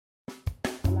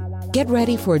Get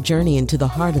ready for a journey into the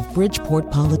heart of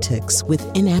Bridgeport politics with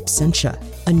In Absentia,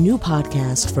 a new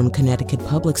podcast from Connecticut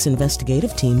Public's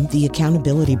investigative team, The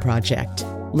Accountability Project.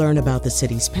 Learn about the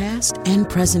city's past and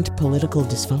present political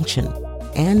dysfunction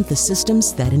and the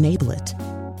systems that enable it.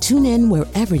 Tune in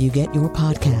wherever you get your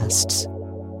podcasts.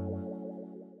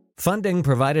 Funding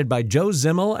provided by Joe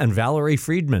Zimmel and Valerie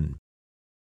Friedman.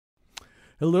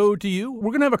 Hello to you. We're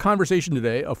going to have a conversation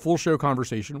today, a full show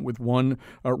conversation with one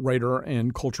writer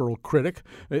and cultural critic.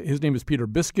 His name is Peter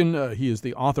Biskind. He is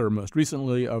the author, most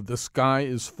recently, of The Sky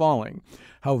is Falling: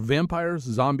 How Vampires,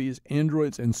 Zombies,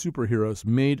 Androids, and Superheroes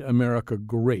Made America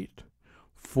Great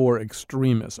for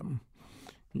Extremism.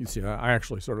 You see, I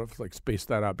actually sort of spaced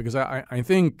that out because I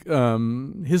think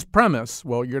his premise,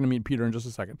 well, you're going to meet Peter in just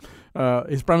a second,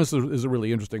 his premise is a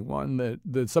really interesting one,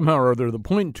 that somehow or other the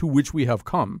point to which we have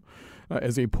come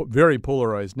as a very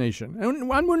polarized nation. And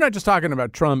we're not just talking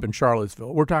about Trump and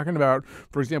Charlottesville. We're talking about,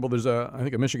 for example, there's I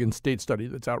think a Michigan State study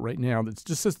that's out right now that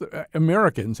just says that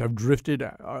Americans have drifted,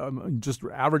 just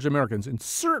average Americans, and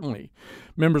certainly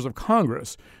members of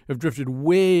Congress have drifted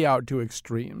way out to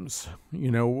extremes,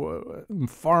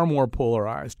 far more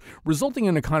polarized, resulting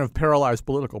in a kind of paralyzed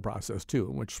political process, too,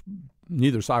 in which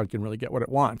neither side can really get what it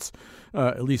wants,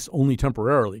 at least only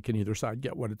temporarily can either side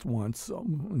get what it wants,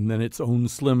 and then its own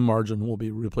slim margin will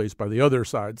be replaced by the other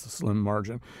side's slim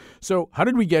margin. So how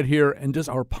did we get here, and does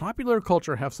our popular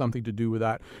culture have something to do with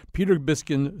that? Peter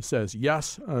Biskind says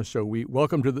yes, so we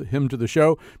welcome him to the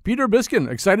show. Peter Biskind,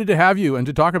 excited to have you and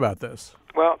to talk about this.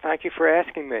 Well, thank you for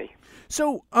asking me.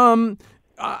 So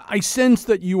I sense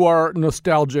that you are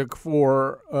nostalgic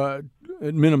for,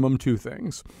 at minimum, two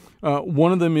things.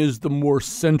 One of them is the more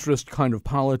centrist kind of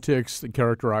politics that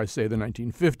characterized, say, the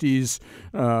 1950s,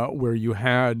 where you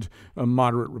had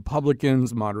moderate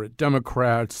Republicans, moderate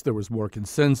Democrats. There was more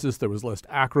consensus. There was less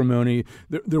acrimony.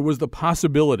 There was the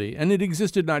possibility, and it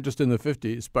existed not just in the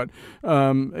 50s, but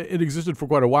it existed for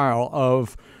quite a while,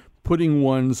 of putting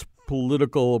one's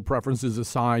political preferences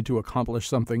aside to accomplish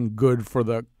something good for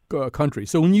the country.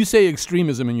 So when you say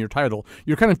extremism in your title,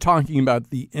 you're kind of talking about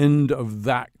the end of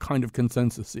that kind of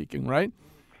consensus seeking, right?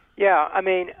 Yeah, I'm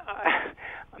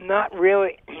not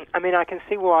really. I can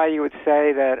see why you would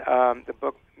say that the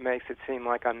book makes it seem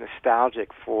like I'm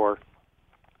nostalgic for,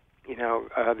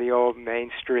 the old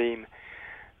mainstream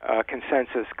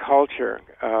consensus culture,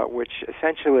 which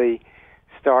essentially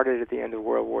started at the end of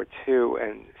World War II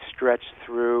and stretched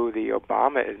through the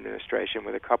Obama administration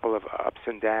with a couple of ups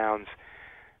and downs,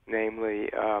 namely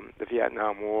the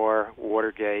Vietnam War,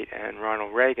 Watergate, and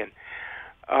Ronald Reagan.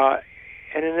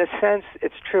 And in a sense,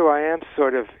 it's true. I am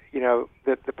sort of,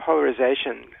 the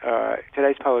polarization,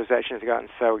 today's polarization has gotten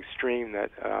so extreme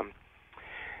that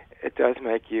it does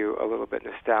make you a little bit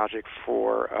nostalgic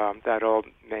for that old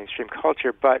mainstream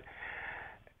culture. But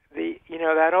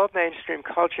that old mainstream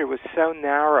culture was so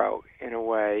narrow in a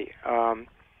way.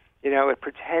 It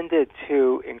pretended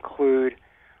to include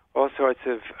all sorts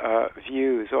of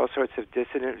views, all sorts of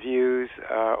dissident views,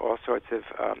 all sorts of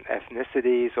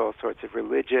ethnicities, all sorts of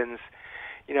religions.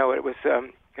 It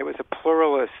was a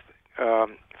pluralist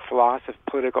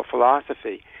political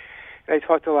philosophy. They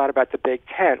talked a lot about the Big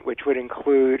Tent, which would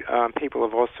include people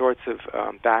of all sorts of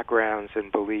backgrounds and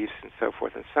beliefs and so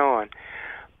forth and so on.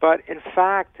 But in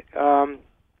fact,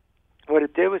 what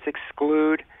it did was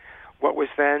exclude what was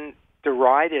then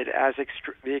derided as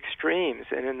the extremes.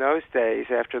 And in those days,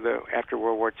 after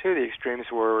World War II, the extremes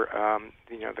were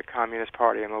the Communist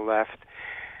Party on the left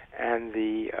and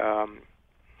the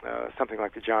something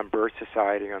like the John Birch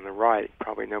Society on the right.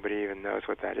 Probably nobody even knows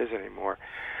what that is anymore.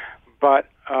 But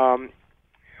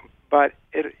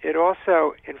it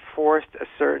also enforced a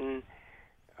certain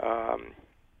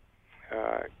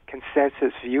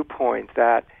consensus viewpoint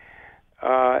that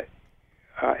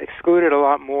excluded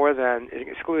all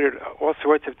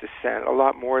sorts of dissent, a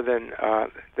lot more than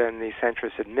the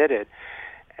centrists admitted,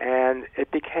 and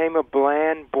it became a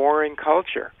bland, boring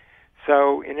culture.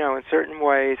 So, in certain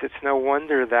ways, it's no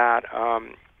wonder that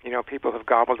people have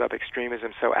gobbled up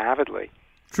extremism so avidly.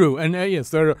 True. And yes,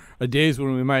 there are days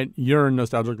when we might yearn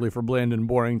nostalgically for bland and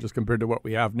boring just compared to what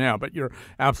we have now. But you're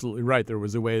absolutely right. There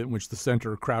was a way in which the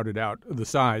center crowded out the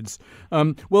sides.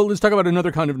 Well, let's talk about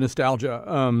another kind of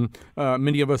nostalgia.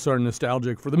 Many of us are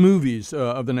nostalgic for the movies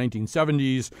of the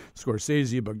 1970s,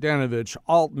 Scorsese, Bogdanovich,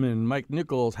 Altman, Mike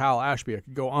Nichols, Hal Ashby. I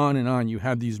could go on and on. You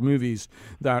had these movies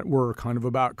that were kind of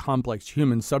about complex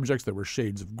human subjects. There were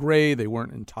shades of gray. They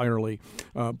weren't entirely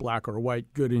black or white,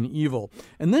 good and evil.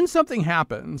 And then something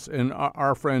happened. And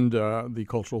our friend, the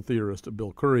cultural theorist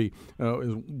Bill Curry,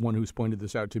 is one who's pointed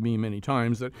this out to me many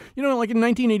times, that, like in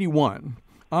 1981,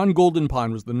 On Golden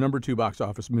Pond was the number 2 box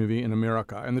office movie in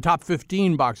America, and the top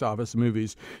 15 box office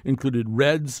movies included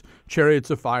Reds, Chariots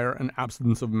of Fire, and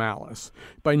Absence of Malice.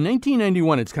 By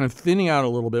 1991, it's kind of thinning out a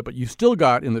little bit, but you still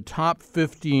got in the top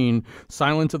 15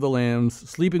 Silence of the Lambs,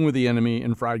 Sleeping with the Enemy,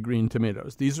 and Fried Green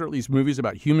Tomatoes. These are at least movies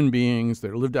about human beings.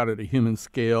 They're lived out at a human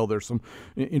scale. There's some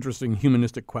interesting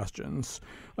humanistic questions.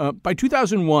 By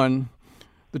 2001,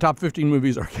 the top 15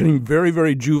 movies are getting very,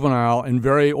 very juvenile and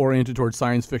very oriented towards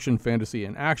science fiction, fantasy,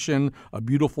 and action. A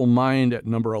Beautiful Mind at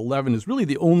number 11 is really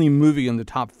the only movie in the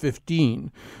top 15.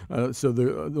 So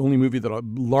the only movie that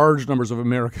large numbers of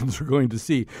Americans are going to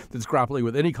see that's grappling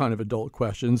with any kind of adult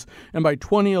questions. And by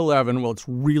 2011, well, it's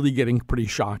really getting pretty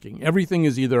shocking. Everything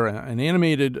is either an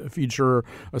animated feature,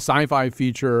 a sci-fi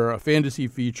feature, a fantasy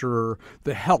feature.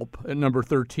 The Help at number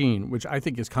 13, which I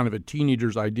think is kind of a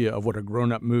teenager's idea of what a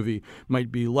grown-up movie might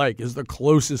be like, is the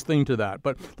closest thing to that.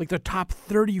 But like the top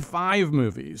 35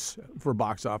 movies for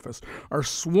box office are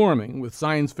swarming with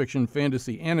science fiction,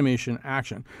 fantasy, animation,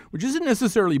 action, which isn't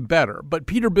necessarily better. But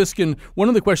Peter Biskin, one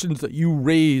of the questions that you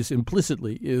raise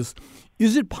implicitly is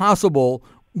it possible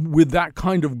with that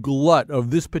kind of glut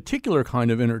of this particular kind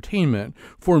of entertainment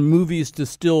for movies to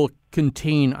still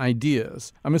contain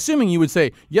ideas? I'm assuming you would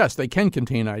say, yes, they can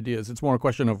contain ideas. It's more a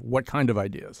question of what kind of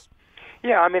ideas.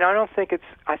 Yeah, I mean,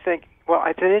 well,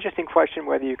 it's an interesting question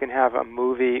whether you can have a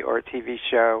movie or a TV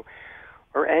show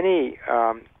or any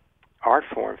art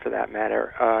form, for that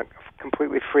matter,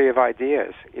 completely free of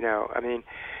ideas. I mean,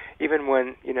 even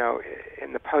when in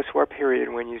the post-war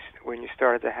period, when you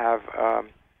started to have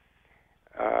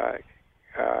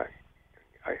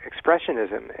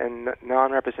expressionism and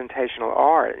non-representational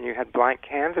art, and you had blank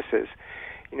canvases,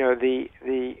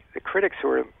 the critics who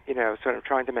were, sort of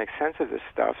trying to make sense of this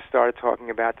stuff started talking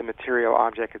about the material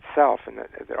object itself, and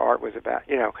that art was about,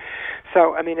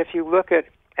 So, I mean, if you look at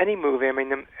any movie, I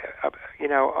mean,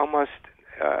 almost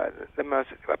the most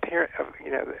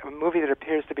a movie that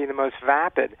appears to be the most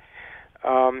vapid,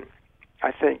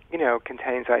 I think,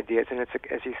 contains ideas, and it's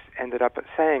as you ended up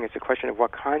saying, it's a question of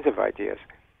what kinds of ideas.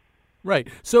 Right.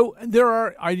 So there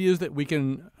are ideas that we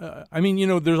can,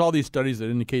 there's all these studies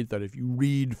that indicate that if you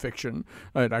read fiction,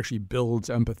 it actually builds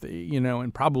empathy,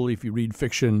 and probably if you read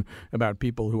fiction about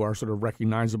people who are sort of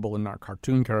recognizable and not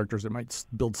cartoon characters, it might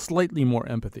build slightly more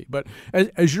empathy. But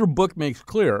as your book makes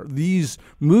clear, these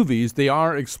movies, they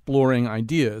are exploring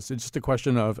ideas. It's just a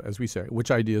question of, as we say, which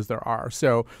ideas there are.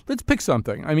 So let's pick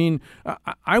something. I mean,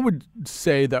 I would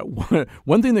say that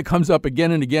one thing that comes up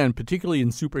again and again, particularly in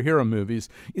superhero movies,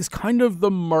 is kind of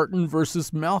the Martin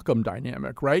versus Malcolm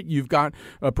dynamic, right? You've got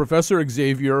Professor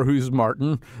Xavier, who's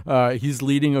Martin. He's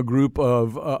leading a group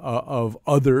of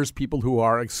others, people who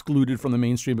are excluded from the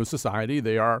mainstream of society.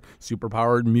 They are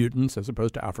superpowered mutants as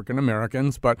opposed to African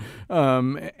Americans,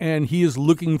 and he is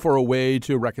looking for a way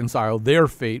to reconcile their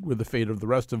fate with the fate of the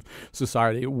rest of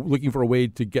society, looking for a way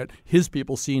to get his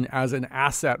people seen as an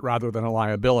asset rather than a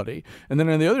liability. And then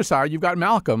on the other side, you've got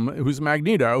Malcolm, who's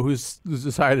Magneto, who's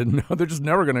decided, no, they're just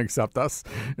never going to accept us,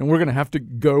 and we're going to have to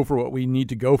go for what we need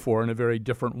to go for in a very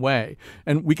different way.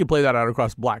 And we could play that out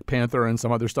across Black Panther and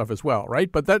some other stuff as well,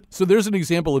 right? So there's an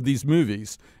example of these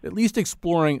movies at least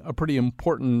exploring a pretty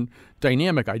important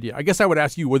dynamic idea. I guess I would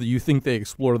ask you whether you think they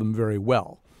explore them very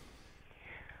well.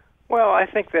 Well, I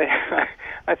think they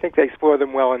explore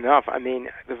them well enough. I mean,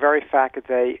 the very fact that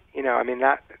they,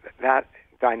 that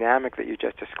dynamic that you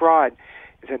just described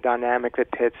is a dynamic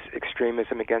that pits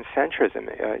extremism against centrism.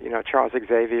 Charles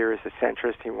Xavier is a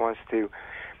centrist. He wants the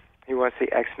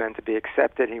X-Men to be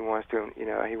accepted. He wants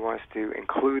to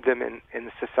include them in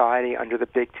the society under the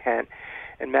big tent.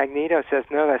 And Magneto says,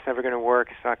 no, that's never going to work.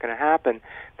 It's not going to happen.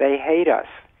 They hate us.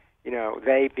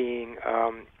 They being,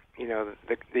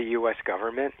 the U.S.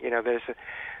 government. There's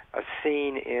a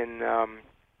scene in, I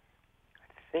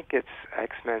think it's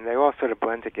X-Men. They all sort of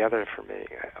blend together for me,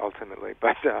 ultimately.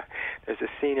 But there's a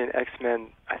scene in X-Men,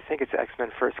 I think it's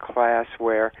X-Men First Class,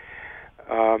 where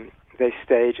they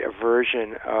stage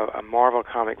a Marvel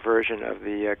comic version of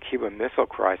the Cuban Missile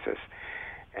Crisis.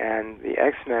 And the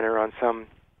X-Men are on some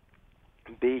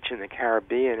beach in the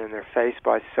Caribbean, and they're faced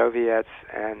by Soviets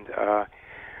and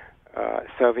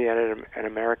Soviet and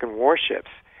American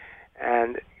warships.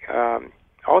 And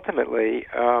ultimately,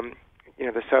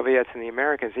 the Soviets and the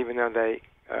Americans, even though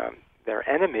they're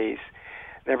enemies,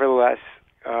 nevertheless,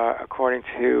 according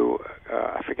to,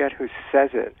 I forget who says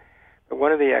it, but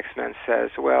one of the X-Men says,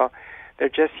 well, they're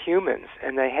just humans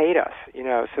and they hate us.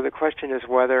 So the question is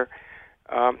whether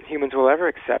humans will ever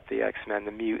accept the X-Men,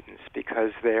 the mutants,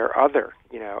 because they're other,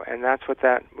 and that's what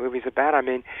that movie's about. I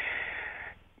mean,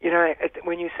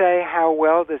 when you say how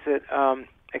well does it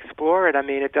explore it. I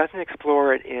mean, it doesn't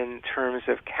explore it in terms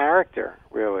of character,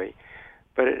 really,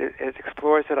 but it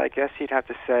explores it, I guess you'd have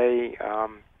to say,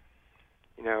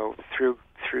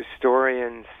 through story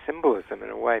and symbolism, in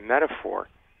a way, metaphor.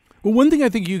 Well, one thing I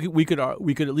think we could at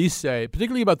least say,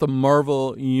 particularly about the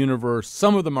Marvel Universe,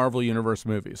 some of the Marvel Universe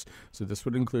movies. So this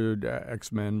would include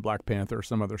X-Men, Black Panther,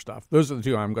 some other stuff. Those are the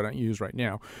two I'm going to use right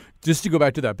now. Just to go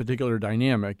back to that particular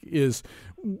dynamic, is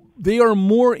they are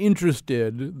more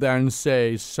interested than,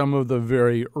 say, some of the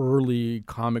very early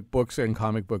comic books and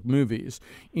comic book movies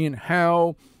in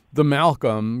how the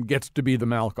Malcolm gets to be the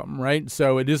Malcolm, right?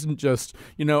 So it isn't just,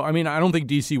 I don't think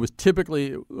DC was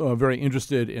typically very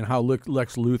interested in how Lex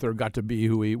Luthor got to be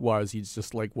who he was. He's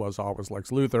just was always Lex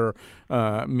Luthor.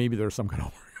 Maybe there's some kind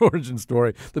of origin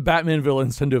story. The Batman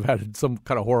villains tend to have had some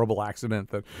kind of horrible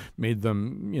accident that made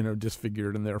them,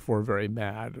 disfigured and therefore very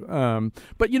mad.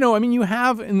 But you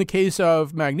have, in the case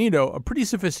of Magneto, a pretty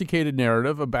sophisticated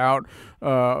narrative about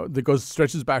that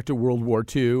stretches back to World War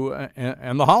II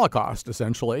and the Holocaust,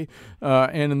 essentially.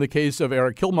 And in the case of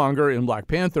Eric Killmonger in Black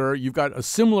Panther, you've got a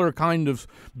similar kind of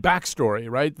backstory,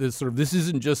 right? This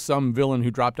isn't just some villain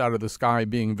who dropped out of the sky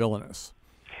being villainous.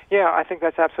 Yeah, I think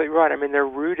that's absolutely right. I mean, they're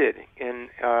rooted in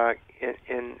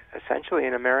essentially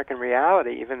in American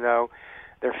reality, even though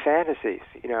they're fantasies.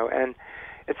 And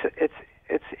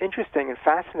it's interesting and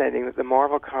fascinating that the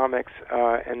Marvel comics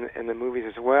and the movies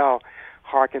as well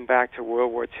harken back to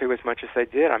World War II as much as they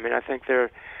did. I mean, I think there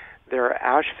are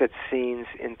Auschwitz scenes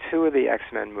in 2 of the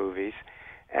X-Men movies,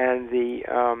 and the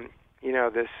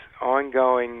this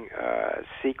ongoing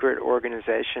secret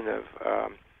organization of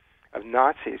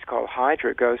Nazis called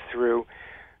Hydra goes through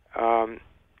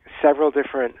several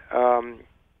different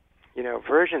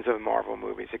versions of Marvel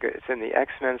movies. It's in the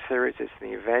X-Men series, it's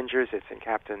in the Avengers, it's in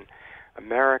Captain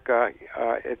America,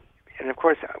 and of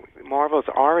course Marvel's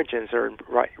origins are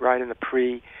right in the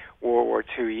pre-World War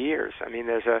II years. I mean,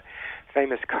 there's a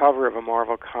famous cover of a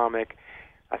Marvel comic,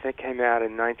 I think came out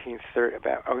in 1930,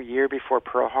 about a year before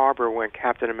Pearl Harbor, when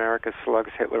Captain America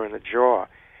slugs Hitler in the jaw.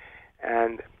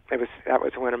 And that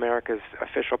was when America's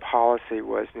official policy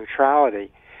was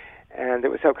neutrality. And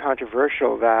it was so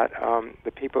controversial that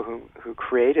the people who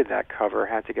created that cover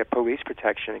had to get police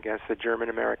protection against the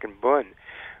German-American Bund,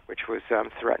 which was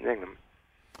threatening them.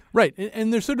 Right,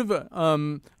 and there's sort of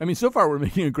so far we're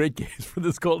making a great case for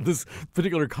this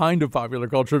particular kind of popular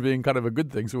culture being kind of a good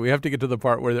thing. So we have to get to the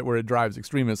part where it drives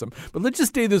extremism. But let's just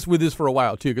stay with this for a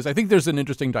while too, because I think there's an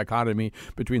interesting dichotomy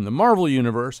between the Marvel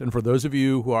universe, and for those of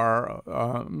you who are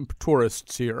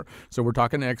tourists here, so we're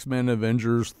talking X-Men,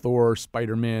 Avengers, Thor,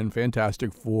 Spider-Man,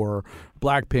 Fantastic Four,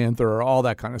 Black Panther, all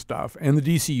that kind of stuff, and the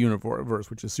DC universe,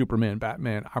 which is Superman,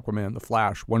 Batman, Aquaman, The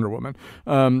Flash, Wonder Woman.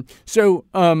 The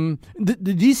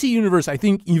DC universe, I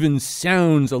think, even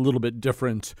sounds a little bit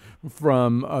different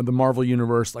from the Marvel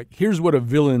universe. Like, here's what a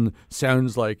villain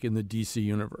sounds like in the DC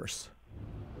universe.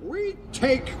 We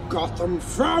take Gotham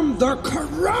from the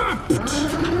corrupt, the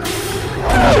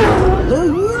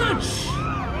rich,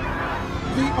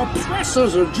 the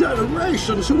oppressors of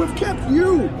generations who have kept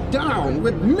you down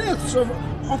with myths of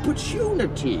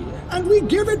opportunity, and we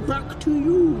give it back to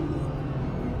you,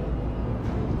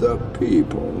 the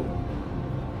people.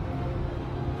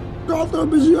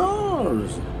 Gotham is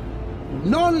yours.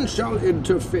 None shall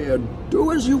interfere.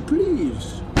 Do as you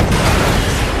please.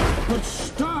 But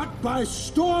start by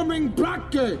storming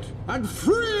Blackgate and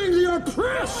freeing the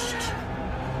oppressed.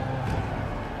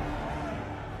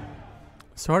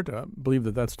 It's hard to believe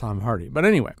that that's Tom Hardy. But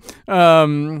anyway,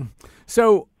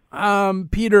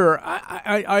 Peter,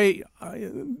 I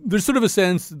there's sort of a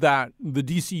sense that the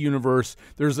DC universe,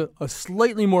 there's a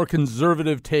slightly more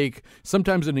conservative take,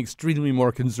 sometimes an extremely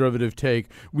more conservative take.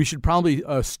 We should probably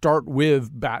start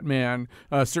with Batman.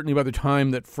 Certainly by the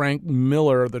time that Frank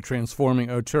Miller, the transforming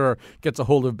auteur, gets a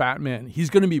hold of Batman, he's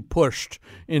going to be pushed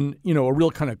in, a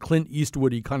real kind of Clint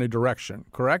Eastwoody kind of direction,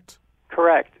 correct?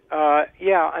 Correct.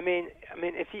 Yeah, I mean,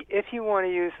 if you want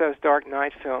to use those Dark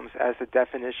Knight films as a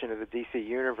definition of the DC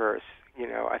universe,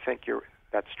 I think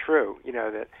that's true.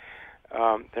 That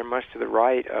they're much to the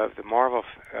right of the Marvel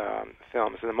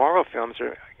films, and the Marvel films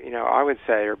are, I would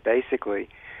say, are basically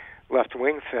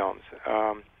left-wing films,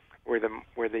 where the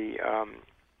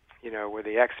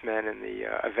X-Men and the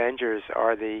Avengers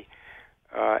are the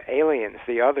aliens,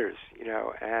 the others,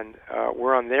 and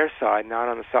we're on their side, not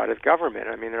on the side of government.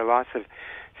 I mean, there are lots of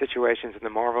situations in the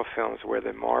Marvel films where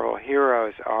the Marvel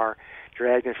heroes are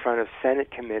dragged in front of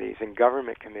Senate committees and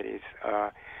government committees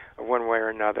of one way or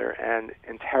another, and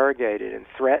interrogated and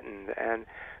threatened. And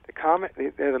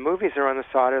the movies are on the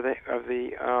side of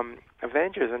the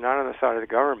Avengers and not on the side of the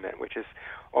government, which is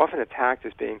often attacked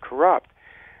as being corrupt.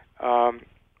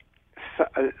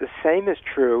 the same is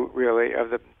true, really, of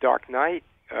the Dark Knight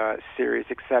series,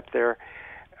 except the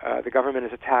government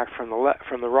is attacked from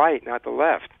the right, not the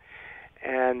left,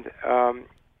 and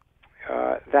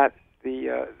that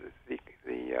the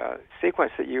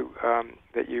sequence that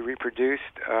you reproduced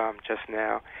just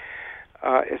now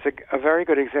is a very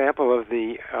good example of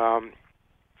the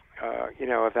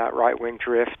of that right-wing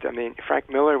drift. I mean, Frank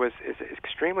Miller is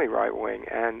extremely right-wing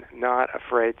and not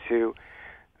afraid to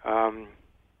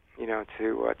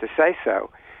say so.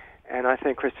 And I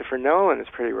think Christopher Nolan is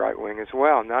pretty right-wing as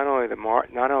well. Not only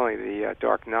the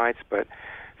Dark Knights, but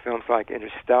films like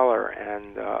Interstellar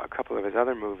and a couple of his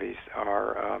other movies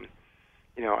are,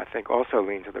 I think also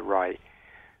lean to the right.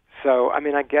 So, I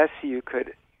mean, I guess you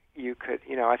could,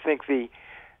 I think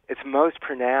it's most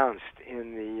pronounced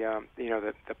in the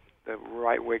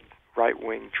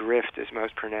right-wing drift is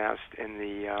most pronounced in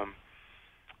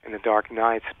the Dark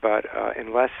Knights, but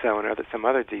and less so in some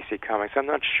other DC comics. I'm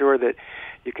not sure that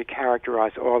you could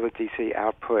characterize all the DC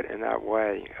output in that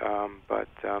way. But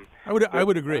I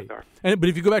would agree. But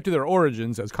if you go back to their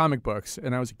origins as comic books,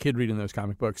 and I was a kid reading those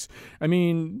comic books, I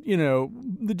mean,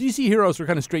 the DC heroes were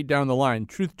kind of straight down the line.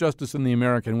 Truth, justice, and the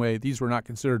American way. These were not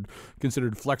considered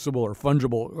flexible or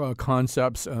fungible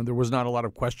concepts. There was not a lot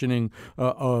of questioning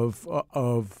of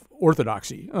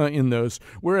orthodoxy in those.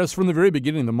 Whereas from the very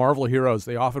beginning, the Marvel heroes,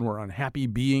 they often were unhappy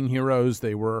being heroes.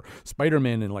 They were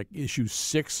Spider-Man in like issue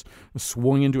 6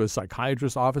 swung into a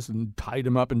psychiatrist's office and tied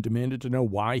him up and demanded to know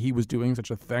why he was doing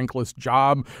such a thankless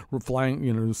job,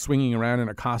 flying, swinging around in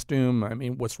a costume. I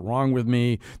mean, what's wrong with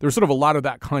me? There's sort of a lot of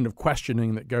that kind of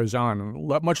questioning that goes on,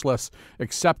 and much less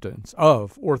acceptance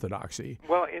of orthodoxy.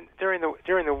 Well, during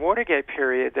the Watergate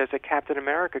period, there's a Captain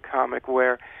America comic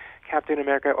where Captain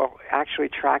America actually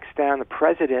tracks down the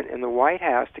president in the White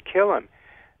House to kill him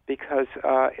because,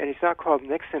 and he's not called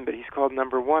Nixon, but he's called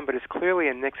Number One, but it's clearly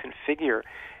a Nixon figure,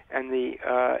 and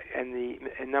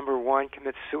Number One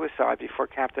commits suicide before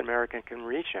Captain America can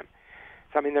reach him.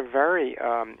 So I mean, they're very,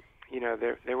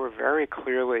 they were very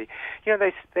clearly,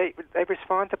 they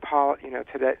respond to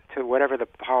whatever the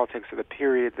politics of the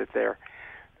period that they're,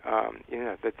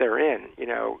 that they're in,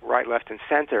 right, left, and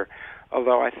center.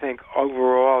 Although I think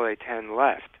overall they tend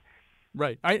left.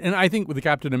 Right. I think with the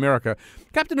Captain America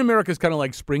is kind of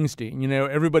like Springsteen.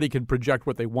 Everybody can project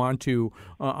what they want to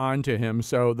onto him.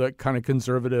 So the kind of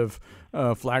conservative,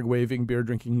 flag-waving,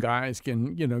 beer-drinking guys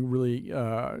can, really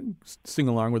sing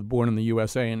along with Born in the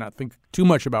USA and not think too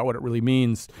much about what it really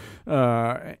means.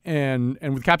 And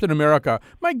with Captain America,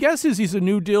 my guess is he's a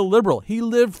New Deal liberal. He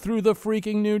lived through the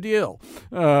freaking New Deal.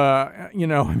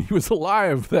 He was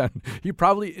alive then. He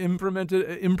probably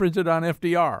imprinted on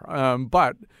FDR.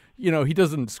 But he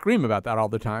doesn't scream about that all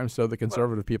the time, so the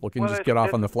conservative people can just get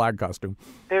off on the flag costume.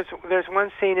 There's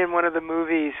one scene in one of the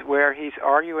movies where he's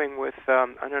arguing with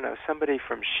somebody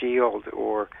from S.H.I.E.L.D.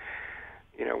 or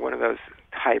one of those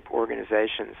type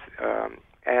organizations,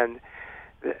 and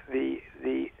the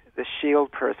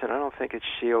S.H.I.E.L.D. person, I don't think it's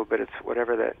S.H.I.E.L.D., but it's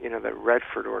whatever the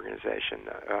Redford organization.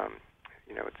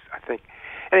 It's I think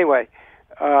anyway.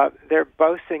 They're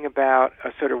boasting about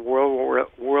a sort of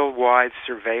worldwide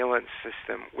surveillance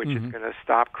system which is going to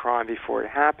stop crime before it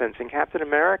happens. And Captain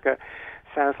America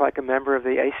sounds like a member of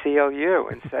the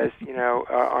ACLU and says,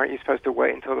 aren't you supposed to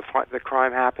wait until the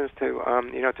crime happens to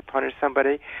punish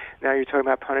somebody? Now you're talking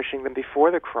about punishing them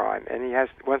before the crime, and he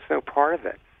wants no part of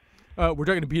it. We're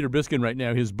talking to Peter Biskin right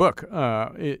now. His book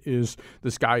is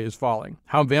The Sky is Falling: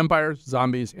 How Vampires,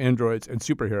 Zombies, Androids, and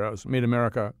Superheroes Made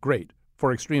America Great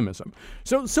for Extremism.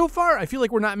 So far, I feel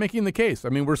like we're not making the case. I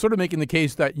mean, we're sort of making the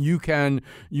case that you can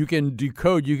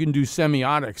decode, you can do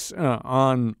semiotics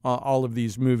on all of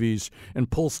these movies and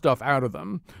pull stuff out of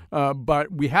them.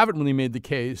 But we haven't really made the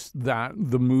case that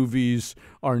the movies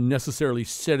are necessarily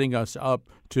setting us up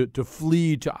to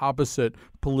flee to opposite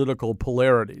political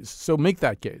polarities. So make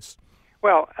that case.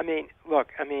 Well, I mean,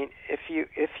 look,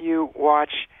 if you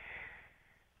watch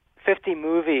 50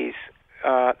 movies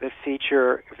that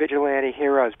feature vigilante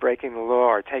heroes breaking the law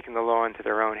or taking the law into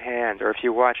their own hands, or if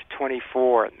you watch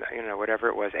 24, whatever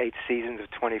it was, 8 seasons of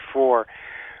 24,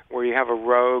 where you have a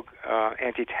rogue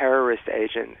anti-terrorist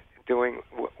agent doing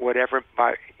whatever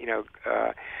by,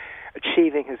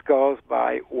 achieving his goals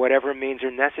by whatever means are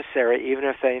necessary, even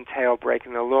if they entail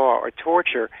breaking the law or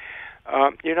torture,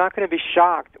 you're not going to be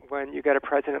shocked when you get a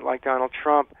president like Donald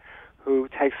Trump who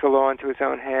takes the law into his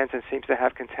own hands and seems to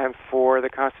have contempt for the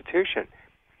Constitution.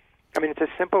 I mean, it's as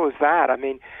simple as that. I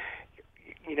mean,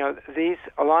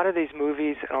 a lot of these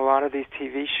movies and a lot of these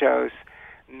TV shows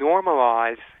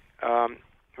normalize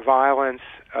violence,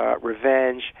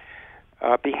 revenge,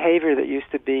 behavior that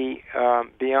used to be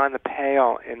beyond the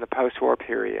pale in the post-war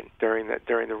period during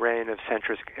the reign of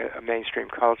centrist mainstream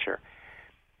culture.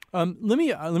 Let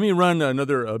me run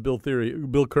another Bill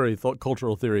Curry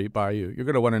cultural theory by you. You're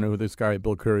going to want to know who this guy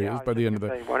Bill Curry is by the end of the.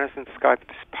 Why doesn't Scott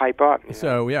pipe up?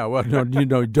 So yeah, well,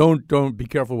 no, don't be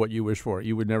careful what you wish for.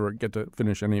 You would never get to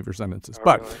finish any of your sentences.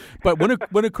 Oh, really? But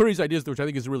one of Curry's ideas, which I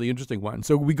think is a really interesting one.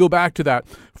 So we go back to that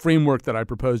framework that I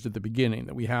proposed at the beginning,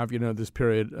 that we have this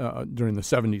period during the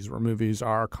 70s where movies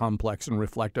are complex and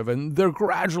reflective, and they're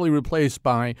gradually replaced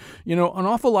by an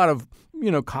awful lot of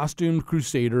costumed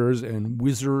crusaders and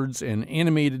wizards and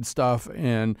animated stuff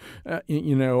and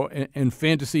and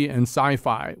fantasy and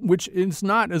sci-fi, which is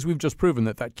not, as we've just proven,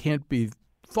 that can't be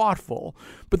thoughtful.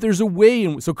 But there's a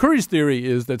way so Curry's theory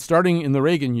is that starting in the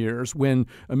Reagan years, when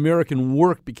American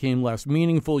work became less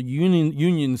meaningful,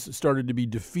 unions started to be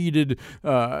defeated,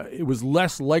 it was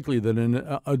less likely that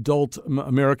an adult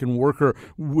American worker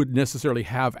would necessarily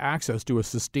have access to a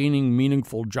sustaining,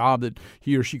 meaningful job that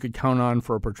he or she could count on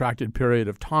for a protracted period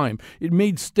of time. It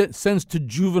made sense to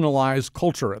juvenilize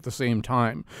culture at the same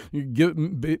time.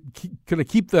 Kind of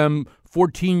keep them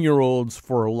 14-year-olds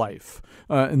for life.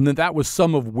 And that was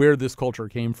some of where this culture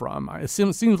came from. It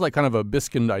seems like kind of a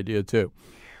Biskind idea, too.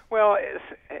 Well,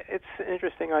 it's an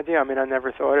interesting idea. I mean, I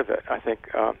never thought of it, I think.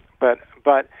 But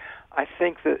I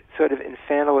think the sort of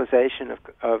infantilization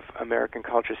of American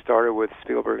culture started with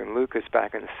Spielberg and Lucas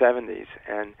back in the 70s,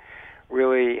 and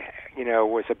really,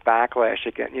 was a backlash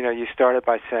again. You started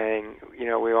by saying, we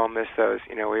all miss those,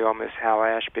 we all miss Hal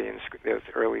Ashby and those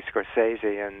early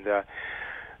Scorsese and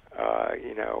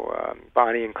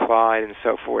Bonnie and Clyde and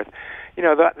so forth.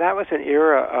 That was an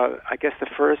era of, I guess, the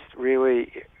first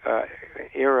really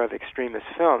era of extremist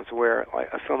films, where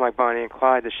a film like Bonnie and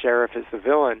Clyde, the sheriff is the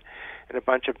villain, and a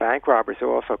bunch of bank robbers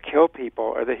who also kill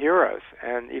people are the heroes.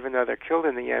 And even though they're killed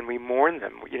in the end, we mourn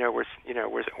them.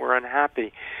 We're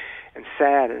unhappy and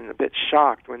sad and a bit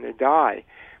shocked when they die.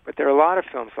 But there are a lot of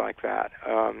films like that.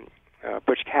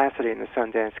 Butch Cassidy and the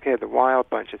Sundance Kid, The Wild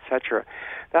Bunch, etc.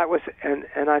 That was, and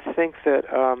I think that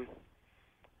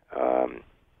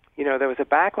there was a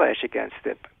backlash against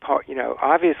it.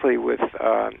 Obviously with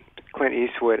Clint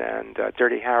Eastwood and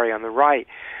Dirty Harry on the right,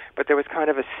 but there was kind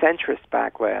of a centrist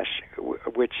backlash,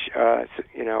 which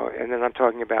and then I'm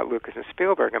talking about Lucas and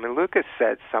Spielberg. I mean, Lucas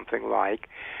said something like,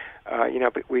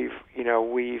 but we've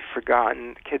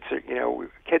forgotten. Kids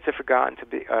have forgotten to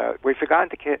be. We've forgotten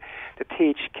to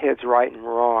teach kids right and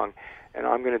wrong, and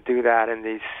I'm going to do that in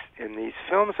these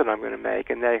films that I'm going to make.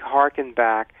 And they harken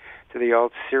back to the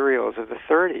old serials of the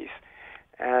 30s,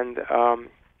 and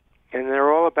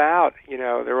they're all about.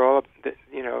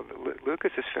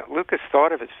 Lucas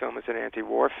thought of his film as an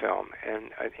anti-war film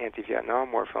and an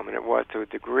anti-Vietnam War film, and it was to a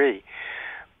degree,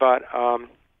 but.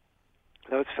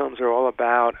 Those films are all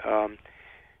about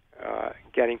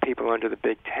getting people under the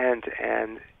big tent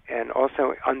and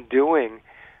also undoing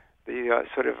the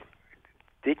sort of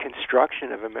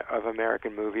deconstruction of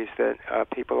American movies that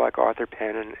people like Arthur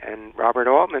Penn and Robert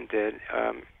Altman did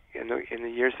in the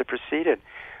years that preceded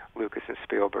Lucas and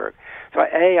Spielberg. So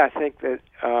I think that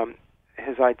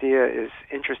his idea is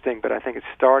interesting, but I think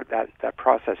that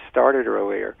process started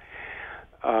earlier.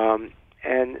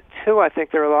 And two, I think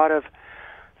there are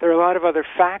a lot of other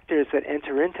factors that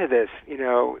enter into this,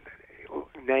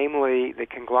 namely the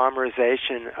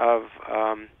conglomerization of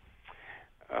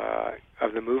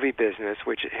the movie business,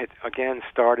 which had, again,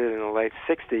 started in the late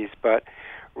 60s, but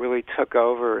really took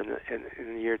over in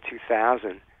the year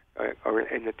 2000, or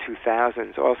in the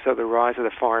 2000s. Also, the rise of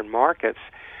the foreign markets,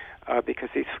 because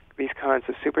these kinds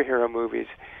of superhero movies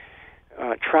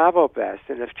travel best.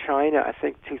 And if China, I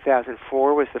think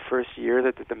 2004 was the first year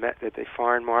that the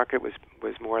foreign market was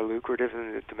more lucrative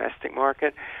than the domestic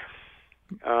market.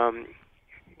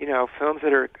 Films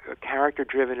that are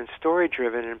character-driven and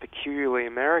story-driven and peculiarly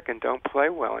American don't play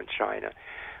well in China.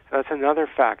 So that's another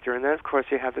factor. And then, of course,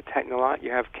 you have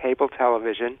you have cable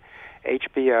television,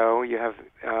 HBO. You have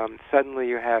suddenly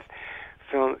you have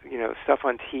film, stuff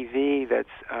on TV that's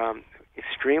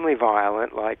extremely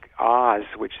violent, like Oz,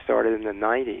 which started in the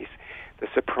 90s, The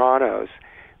Sopranos,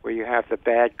 where you have the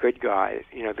good guys,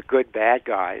 the good bad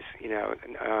guys.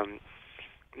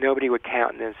 Nobody would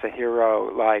countenance a hero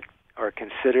or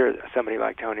consider somebody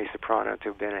like Tony Soprano to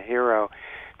have been a hero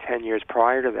 10 years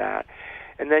prior to that.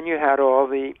 And then you had all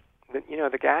the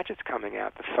gadgets coming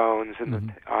out, the phones and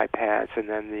the iPads, and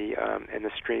then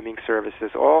the streaming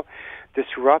services, all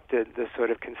disrupted the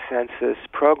sort of consensus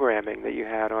programming that you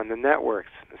had on the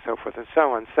networks and so forth and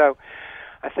so on. So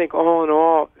I think all in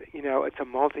all, it's a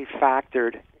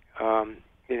multi-factored, there are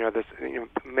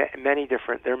many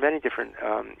different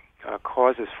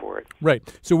causes for it. Right.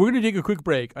 So we're going to take a quick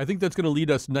break. I think that's going to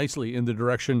lead us nicely in the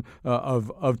direction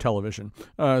of television.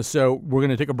 So we're going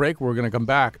to take a break. We're going to come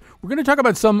back. We're going to talk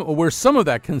about where some of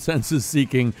that consensus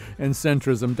seeking and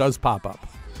centrism does pop up.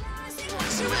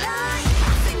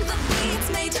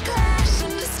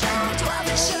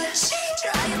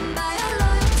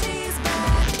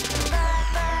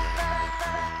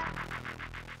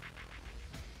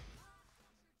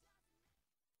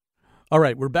 All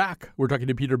right, we're back. We're talking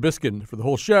to Peter Biskin for the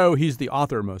whole show. He's the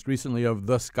author, most recently, of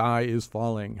The Sky is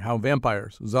Falling, How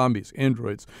Vampires, Zombies,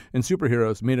 Androids, and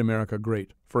Superheroes Made America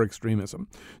Great for Extremism.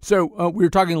 So we were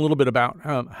talking a little bit about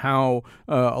how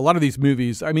a lot of these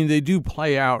movies, I mean, they do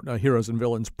play out heroes and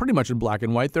villains pretty much in black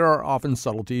and white. There are often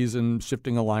subtleties and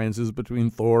shifting alliances between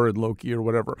Thor and Loki or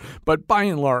whatever. But by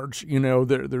and large,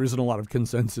 there isn't a lot of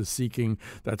consensus seeking.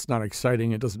 That's not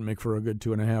exciting. It doesn't make for a good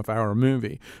 2.5-hour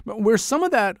movie. But where some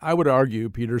of that, I would argue,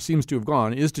 Peter, seems to have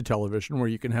gone is to television, where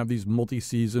you can have these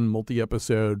multi-season,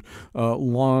 multi-episode,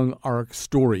 long arc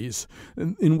stories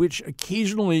in which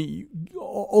occasionally,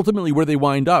 ultimately where they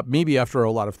wind up, maybe after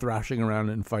a lot of thrashing around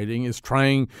and fighting, is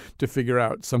trying to figure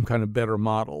out some kind of better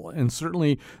model. And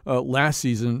certainly last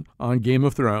season on Game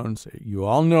of Thrones, you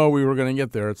all know we were going to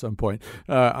get there at some point,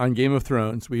 on Game of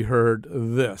Thrones, we heard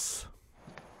this.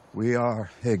 We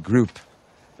are a group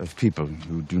of people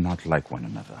who do not like one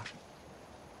another,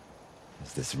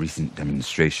 as this recent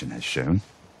demonstration has shown.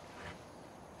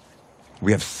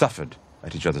 We have suffered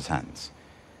at each other's hands.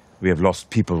 We have lost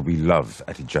people we love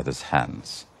at each other's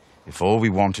hands. If all we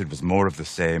wanted was more of the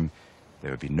same,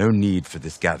 there would be no need for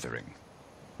this gathering.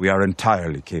 We are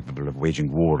entirely capable of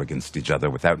waging war against each other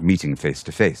without meeting face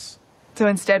to face. So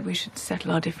instead we should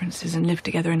settle our differences and live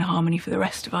together in harmony for the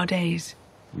rest of our days.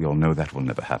 We all know that will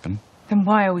never happen. Then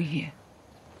why are we here?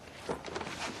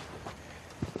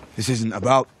 This isn't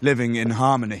about living in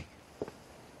harmony.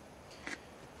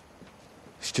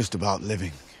 It's just about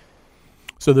living.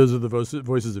 So those are the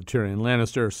voices of Tyrion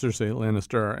Lannister, Cersei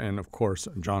Lannister, and, of course,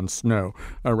 Jon Snow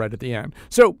right at the end.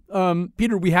 So,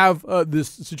 Peter, we have this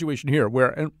situation here where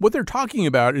and what they're talking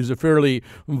about is a fairly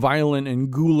violent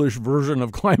and ghoulish version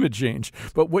of climate change.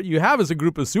 But what you have is a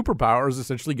group of superpowers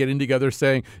essentially getting together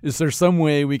saying, is there some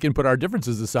way we can put our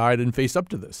differences aside and face up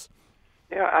to this?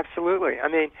 Yeah, absolutely. I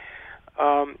mean,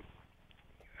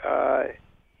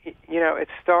 it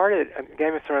started,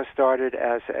 Game of Thrones started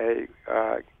as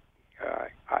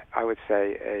I would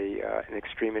say an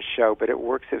extremist show, but it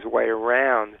works its way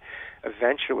around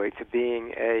eventually to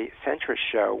being a centrist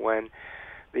show when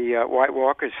the White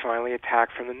Walkers finally attack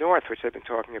from the north, which they've been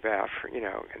talking about for,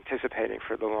 anticipating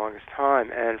for the longest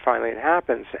time, and finally it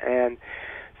happens. And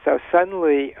so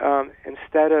suddenly,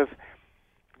 instead of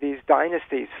these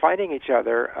dynasties fighting each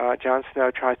other, Jon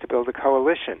Snow tries to build a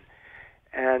coalition,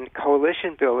 and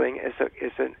coalition building is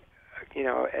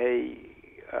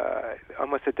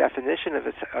almost a definition of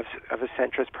a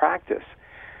centrist practice.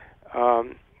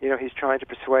 He's trying to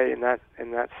persuade in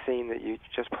that scene that you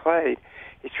just played.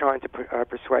 He's trying to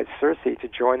persuade Cersei to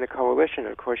join the coalition.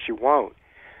 Of course, she won't,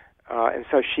 and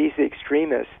so she's the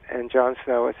extremist, and Jon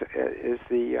Snow is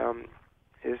the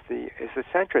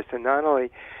centrist. And not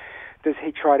only does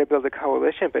he try to build a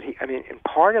coalition, but and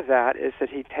part of that is that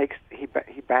he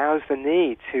bows the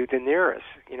knee to Daenerys.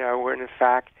 Where in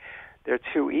fact they're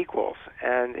two equals,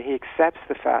 and he accepts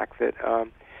the fact that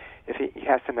if he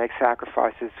has to make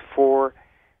sacrifices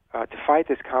to fight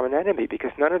this common enemy,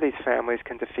 because none of these families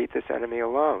can defeat this enemy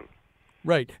alone.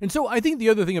 Right. And so I think the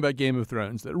other thing about Game of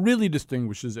Thrones that really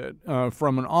distinguishes it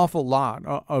from an awful lot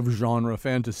of genre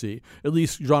fantasy, at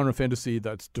least genre fantasy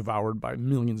that's devoured by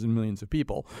millions and millions of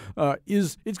people,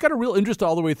 is it's got a real interest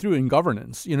all the way through in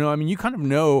governance. You kind of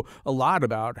know a lot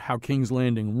about how King's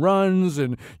Landing runs,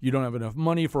 and you don't have enough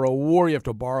money for a war. You have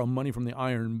to borrow money from the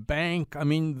Iron Bank.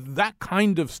 That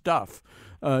kind of stuff.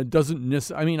 Doesn't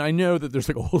necessarily. I know that there's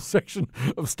like a whole section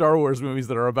of Star Wars movies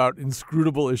that are about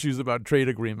inscrutable issues about trade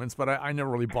agreements, but I never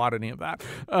really bought any of that.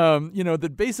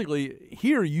 That basically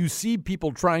here you see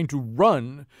people trying to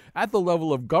run at the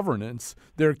level of governance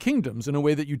their kingdoms in a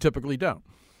way that you typically don't.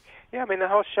 Yeah, the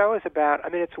whole show is about.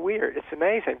 It's weird. It's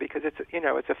amazing because it's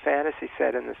a fantasy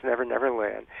set in this Never Never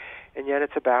Land, and yet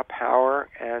it's about power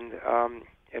and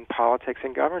politics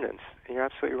and governance. And you're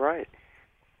absolutely right.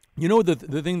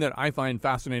 The thing that I find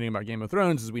fascinating about Game of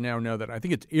Thrones is we now know that I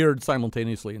think it's aired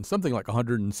simultaneously in something like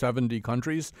 170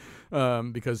 countries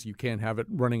because you can't have it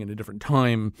running at a different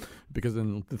time because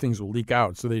then the things will leak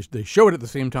out. So they show it at the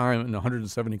same time in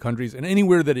 170 countries, and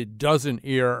anywhere that it doesn't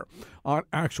air on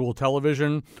actual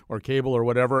television or cable or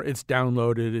whatever, it's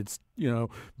downloaded, it's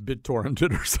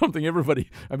BitTorrented or something. Everybody,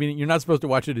 you're not supposed to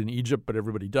watch it in Egypt, but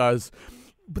everybody does.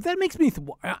 But that makes me,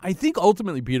 I think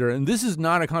ultimately, Peter, and this is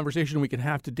not a conversation we can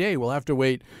have today. We'll have to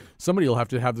wait. Somebody will have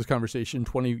to have this conversation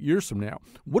 20 years from now.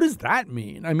 What does that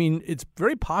mean? I mean, it's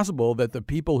very possible that the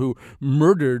people who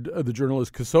murdered the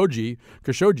journalist Khashoggi,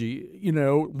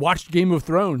 watched Game of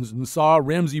Thrones and saw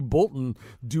Ramsay Bolton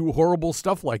do horrible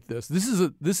stuff like this. This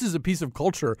is a piece of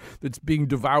culture that's being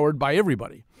devoured by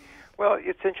everybody. Well,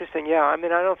 it's interesting. Yeah, I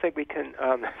mean, I don't think we can,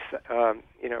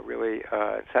 really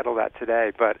settle that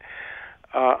today, but.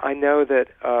 I know that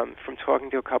from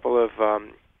talking to a couple of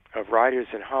writers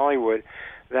in Hollywood,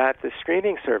 that the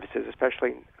streaming services,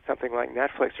 especially something like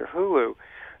Netflix or Hulu,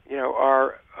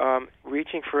 are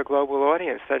reaching for a global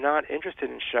audience. They're not interested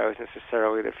in shows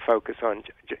necessarily that focus on,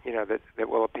 that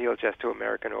will appeal just to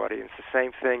American audience. The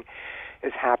same thing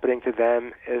is happening to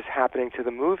them is happening to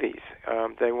the movies.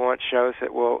 They want shows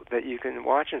that you can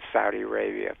watch in Saudi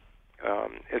Arabia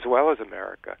as well as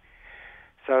America.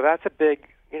 So that's a big.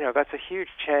 That's a huge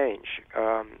change,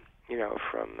 from,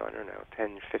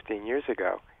 10, 15 years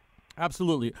ago.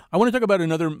 Absolutely. I want to talk about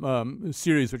another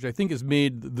series which I think has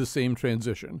made the same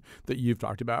transition that you've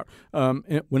talked about.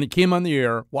 When it came on the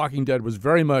air, Walking Dead was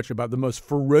very much about the most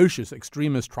ferocious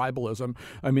extremist tribalism.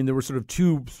 I mean, there were sort of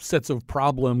two sets of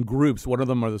problem groups. One of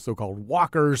them are the so-called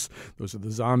walkers. Those are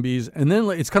the zombies. And then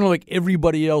it's kind of like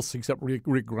everybody else except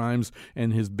Rick Grimes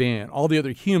and his band. All the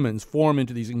other humans form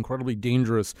into these incredibly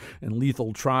dangerous and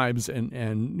lethal tribes,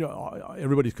 and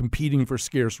everybody's competing for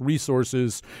scarce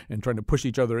resources and trying to push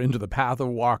each other into the path of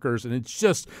walkers, and it's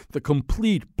just the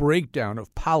complete breakdown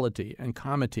of polity and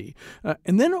comity.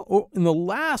 And then in the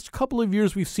last couple of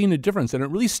years, we've seen a difference, and it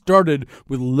really started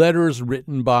with letters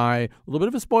written by, a little bit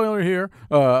of a spoiler here,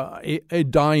 a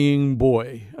dying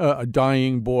boy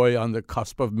on the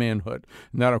cusp of manhood.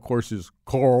 And that, of course, is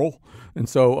Carl. And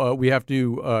so we have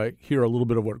to hear a little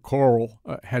bit of what Carl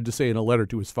had to say in a letter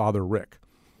to his father, Rick.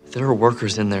 There are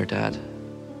workers in there, Dad.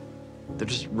 They're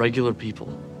just regular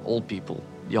people, old people,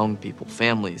 young people,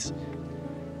 families.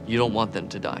 You don't want them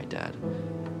to die, Dad.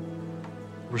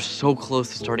 We're so close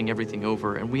to starting everything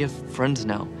over, and we have friends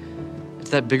now. It's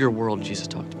that bigger world Jesus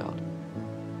talked about.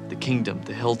 The kingdom,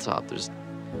 the hilltop, there's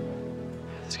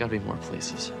got to be more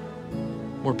places.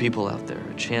 More people out there,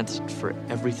 a chance for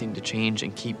everything to change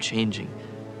and keep changing.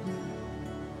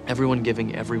 Everyone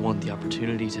giving everyone the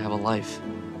opportunity to have a life,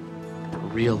 a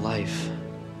real life.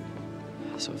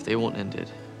 So if they won't end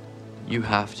it, you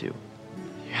have to.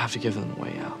 You have to give them a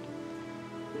way out.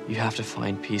 You have to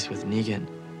find peace with Negan.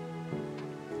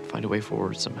 Find a way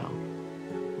forward somehow.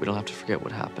 We don't have to forget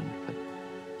what happened, but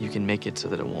you can make it so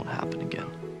that it won't happen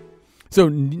again. So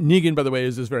Negan, by the way,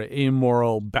 is this very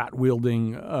amoral,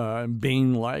 bat-wielding,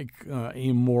 Bane-like,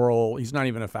 amoral. He's not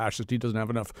even a fascist. He doesn't have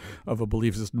enough of a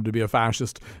belief system to be a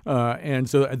fascist. And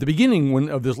so at the beginning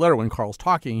of this letter, when Carl's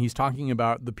talking, he's talking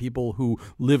about the people who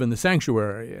live in the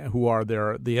sanctuary, who are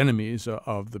the enemies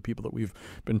of the people that we've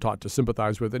been taught to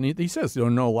sympathize with. And he says, a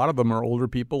lot of them are older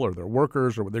people, or they're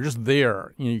workers, or they're just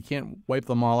there. You can't wipe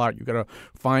them all out. You've got to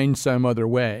find some other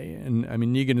way. And I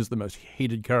mean, Negan is the most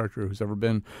hated character who's ever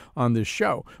been on this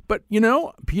show. But,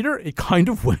 Peter, it kind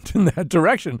of went in that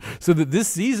direction. So that this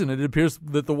season, it appears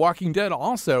that The Walking Dead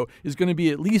also is going to be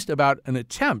at least about an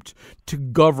attempt to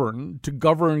govern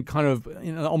kind of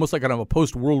almost like kind of a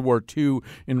post-World War II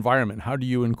environment. How do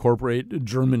you incorporate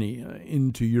Germany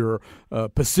into your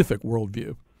Pacific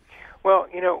worldview? Well,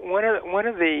 one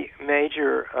of the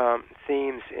major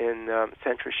themes in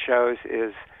centrist shows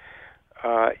is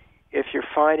if you're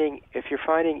fighting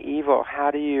evil,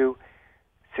 how do you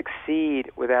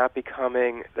succeed without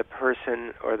becoming the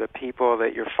person or the people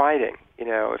that you're fighting?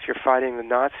 If you're fighting the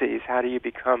Nazis, how do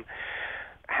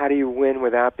you win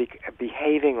without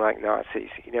behaving like Nazis?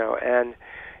 And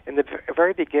in the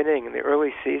very beginning, in the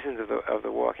early seasons of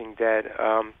The Walking Dead,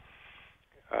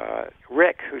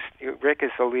 Rick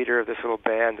is the leader of this little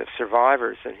band of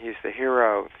survivors, and he's the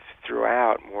hero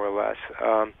throughout, more or less.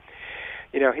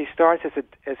 He starts as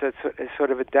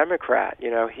sort of a Democrat. He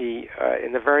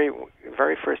in the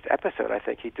very first episode, I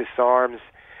think, he disarms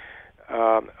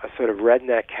a sort of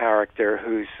redneck character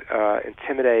who's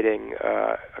intimidating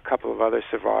a couple of other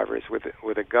survivors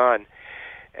with a gun,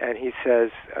 and he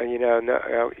says,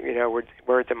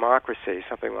 we're a democracy,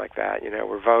 something like that.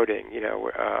 We're voting.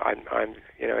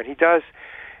 And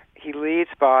he leads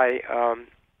by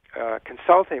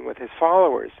consulting with his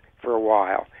followers for a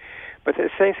while. But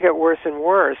as things get worse and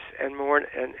worse, and more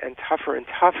and tougher and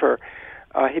tougher,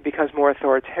 he becomes more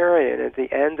authoritarian. At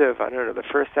the end of the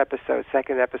first episode,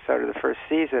 second episode of the first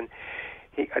season,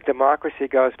 democracy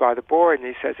goes by the board, and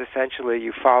he says essentially,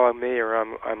 you follow me or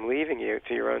I'm leaving you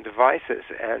to your own devices.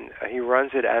 And he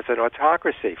runs it as an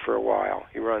autocracy for a while.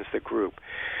 He runs the group,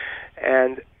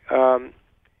 And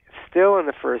still in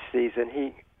the first season,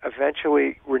 he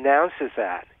eventually renounces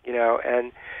that,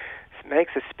 and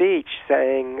makes a speech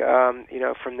saying,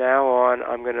 from now on,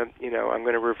 I'm going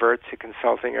to revert to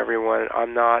consulting everyone.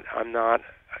 I'm not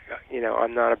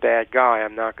a bad guy.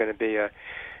 I'm not going to be a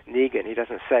Negan. He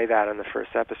doesn't say that in the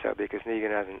first episode because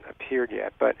Negan hasn't appeared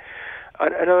yet. But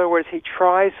in other words, he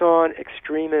tries on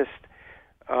extremist.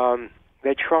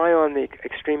 They try on the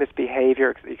extremist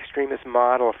behavior, the extremist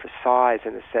model for size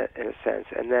in a sense,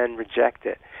 and then reject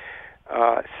it,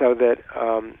 so that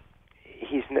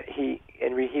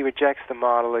he rejects the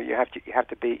model that you have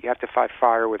to fight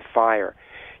fire with fire,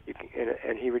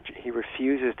 and he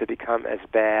refuses to become as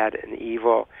bad and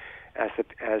evil as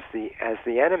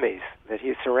the enemies that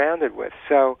he's surrounded with.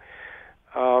 So,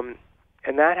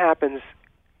 and that happens,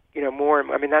 more.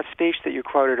 I mean, that speech that you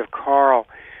quoted of Carl.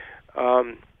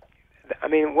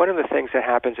 One of the things that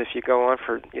happens if you go on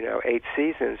for 8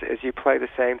 seasons is you play the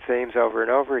same themes over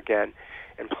and over again,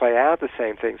 and play out the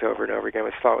same things over and over again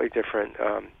with slightly different,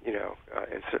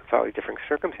 in slightly different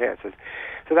circumstances.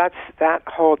 So that's that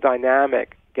whole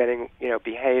dynamic. Getting,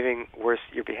 behaving worse,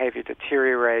 your behavior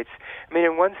deteriorates.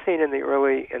 In one scene in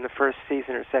the first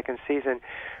season or second season,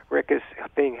 Rick is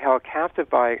being held captive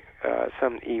by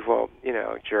some evil,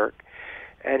 jerk,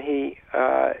 and he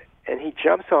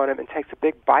jumps on him and takes a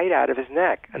big bite out of his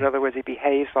neck. In other words, he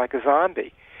behaves like a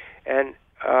zombie, and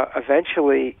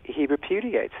eventually he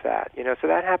repudiates that. So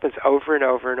that happens over and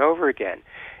over and over again,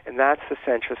 and that's the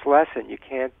centrist lesson. You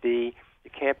can't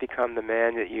become the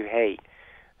man that you hate.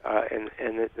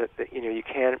 You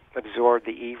can't absorb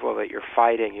the evil that you're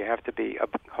fighting. You have to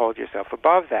hold yourself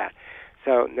above that.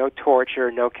 So no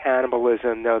torture, no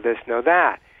cannibalism, no this, no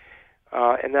that.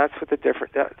 And that's what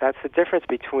that's the difference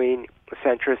between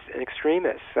centrists and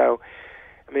extremists. So,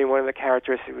 one of the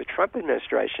characteristics of the Trump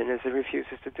administration is he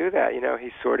refuses to do that.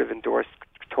 He sort of endorsed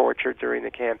torture during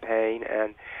the campaign,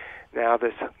 and now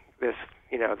this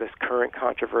current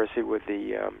controversy with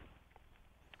the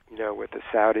with the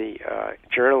Saudi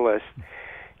journalist,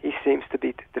 he seems to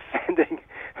be defending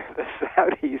the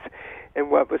Saudis in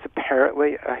what was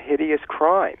apparently a hideous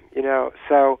crime.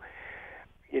 So,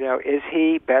 is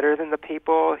he better than the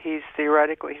people? He's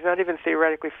not even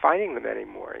theoretically fighting them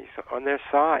anymore. He's on their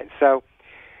side. So,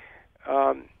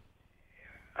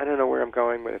 I don't know where I'm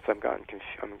going with it. I'm going to.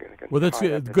 Well, that's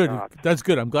good. That's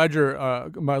good. I'm glad you're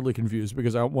mildly confused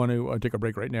because I want to take a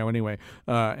break right now anyway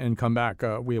and come back.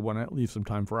 We want to leave some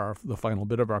time for the final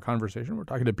bit of our conversation. We're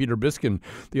talking to Peter Biskin,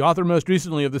 the author most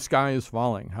recently of The Sky is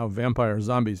Falling, How Vampires,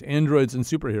 Zombies, Androids, and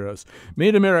Superheroes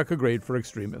Made America Great for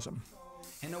Extremism.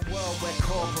 In a world where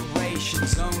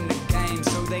corporations own the game,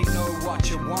 so they know what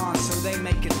you want, so they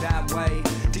make it that way.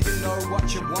 Do you know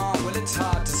what you want? Well, it's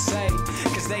hard to say,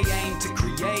 cause they aim to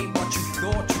create what you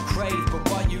thought you craved, but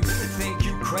what you think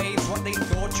you crave, what they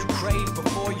thought you craved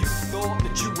before you thought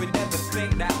that you would ever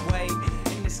think that way.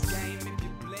 In this game, if you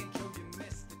blink, you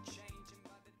miss the change.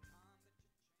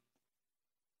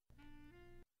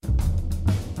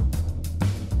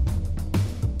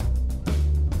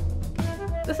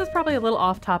 This is probably a little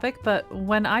off topic, but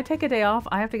when I take a day off,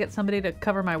 I have to get somebody to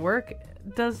cover my work.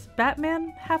 Does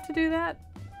Batman have to do that?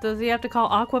 Does he have to call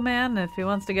Aquaman if he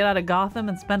wants to get out of Gotham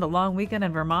and spend a long weekend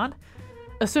in Vermont?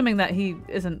 Assuming that he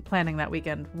isn't planning that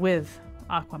weekend with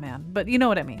Aquaman, but you know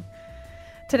what I mean.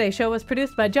 Today's show was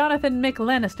produced by Jonathan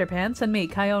McLannisterpants and me,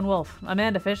 Kyone Wolf.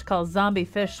 Amanda Fish calls zombie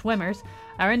fish swimmers.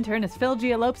 Our intern is Phil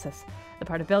Gialopsis. The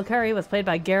part of Bill Curry was played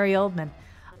by Gary Oldman.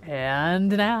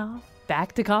 And now,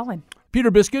 back to Colin. Peter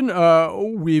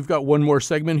Biskin, we've got one more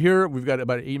segment here. We've got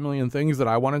about 8 million things that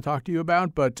I want to talk to you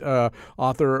about, but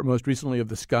author most recently of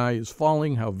The Sky is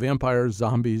Falling, How Vampires,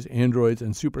 Zombies, Androids,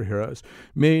 and Superheroes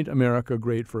Made America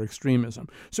Great for Extremism.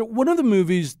 So one of the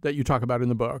movies that you talk about in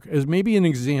the book is maybe an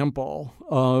example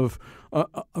of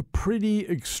a pretty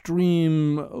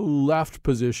extreme left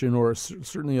position, or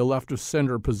certainly a left of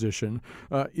center position,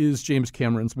 is James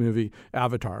Cameron's movie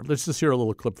Avatar. Let's just hear a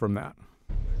little clip from that.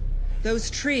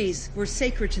 Those trees were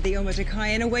sacred to the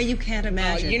Omaticaya in a way you can't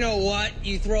imagine. You know what?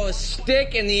 You throw a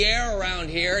stick in the air around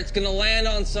here, it's going to land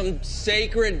on some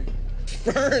sacred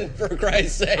fern, for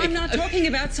Christ's sake. I'm not talking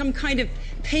about some kind of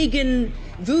pagan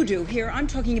voodoo here. I'm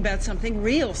talking about something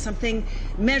real, something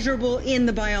measurable in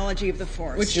the biology of the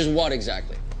forest. Which is what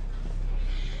exactly?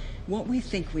 What we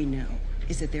think we know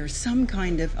is that there's some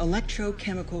kind of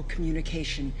electrochemical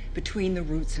communication between the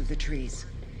roots of the trees,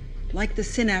 like the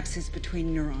synapses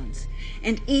between neurons.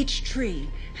 And each tree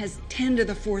has 10 to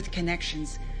the 4th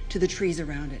connections to the trees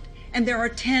around it. And there are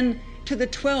 10 to the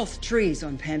 12th trees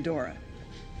on Pandora.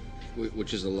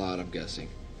 Which is a lot, I'm guessing.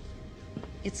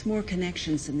 It's more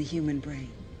connections than the human brain.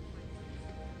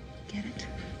 Get it?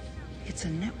 It's a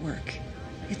network.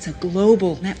 It's a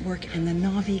global network, and the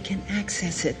Na'vi can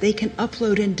access it. They can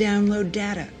upload and download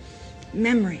data,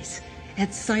 memories,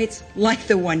 at sites like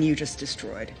the one you just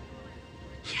destroyed.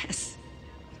 Yes.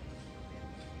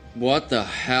 What the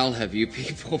hell have you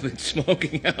people been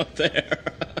smoking out there?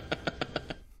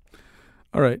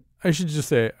 All right. I should just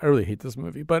say I really hate this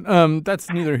movie, but that's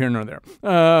neither here nor there.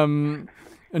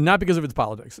 And not because of its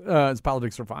politics. Its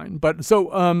politics are fine. But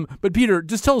Peter,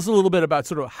 just tell us a little bit about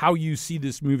sort of how you see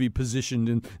this movie positioned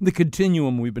in the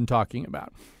continuum we've been talking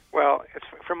about. Well,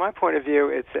 from my point of view,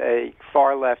 it's a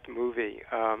far-left movie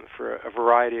for a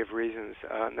variety of reasons.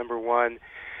 Number one,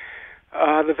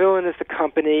 the villain is the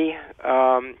company.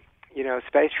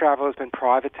 Space travel has been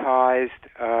privatized.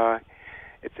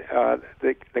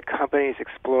 The company is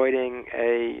exploiting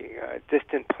a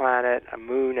distant planet, a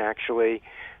moon actually,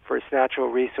 for its natural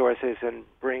resources and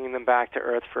bringing them back to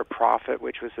Earth for a profit,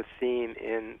 which was a theme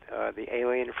in the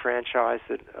Alien franchise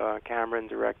that Cameron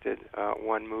directed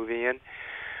one movie in.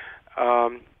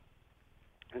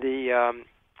 The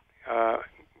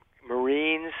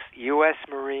Marines, U.S.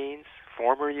 Marines,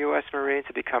 former U.S. Marines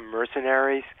have become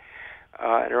mercenaries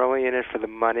and are only in it for the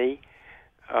money.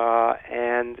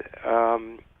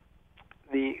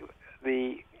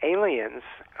 The aliens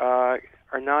are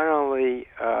not only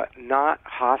not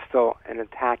hostile and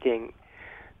attacking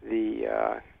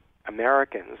the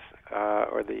Americans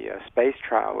or the space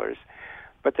travelers,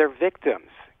 but they're victims,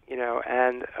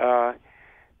 and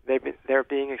they're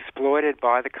being exploited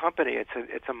by the company.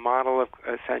 It's a model of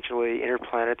essentially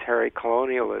interplanetary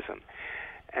colonialism,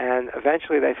 and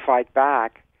eventually they fight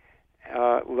back,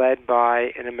 led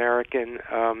by an American,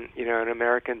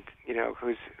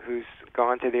 who's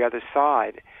gone to the other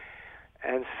side.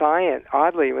 And science,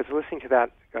 oddly, I was listening to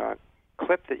that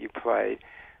clip that you played.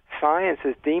 Science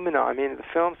is demonized. I mean, the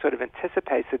film sort of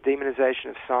anticipates the demonization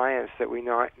of science that we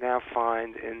now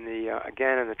find in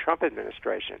the Trump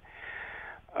administration.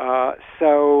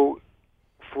 So,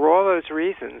 for all those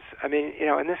reasons, I mean,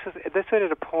 and this is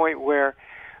at a point where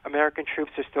American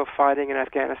troops are still fighting in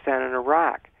Afghanistan and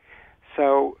Iraq.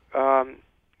 So,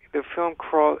 the film,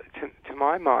 to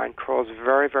my mind, crawls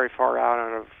very, very far out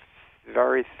on a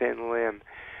very thin limb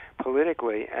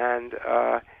politically, and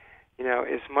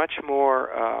is much more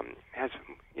has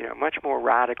much more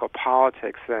radical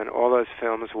politics than all those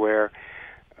films where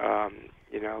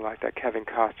like that Kevin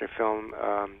Costner film,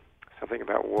 something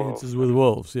about wolves. Dances with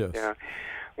Wolves, yes. Yeah,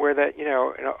 where that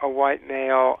a white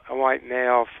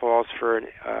male falls for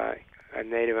a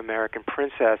Native American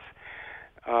princess.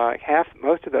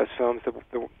 Most of those films,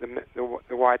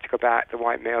 the whites go back, the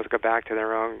white males go back to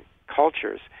their own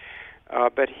cultures.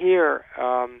 But here,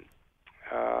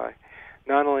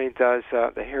 not only does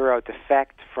the hero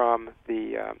defect from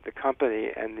the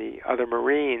company and the other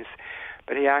Marines,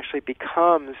 but he actually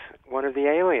becomes one of the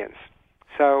aliens.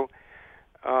 So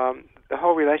the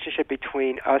whole relationship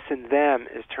between us and them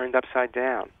is turned upside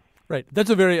down. Right. That's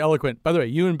a very eloquent. By the way,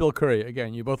 you and Bill Curry,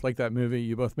 again, you both like that movie.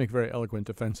 You both make very eloquent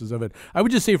defenses of it. I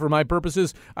would just say, for my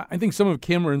purposes, I think some of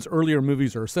Cameron's earlier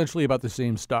movies are essentially about the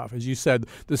same stuff. As you said,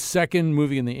 the second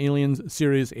movie in the Aliens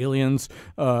series, Aliens,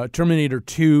 Terminator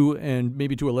 2, and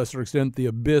maybe to a lesser extent, The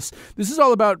Abyss. This is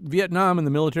all about Vietnam and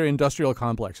the military-industrial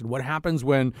complex and what happens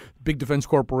when big defense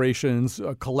corporations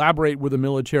collaborate with the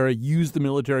military, use the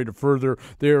military to further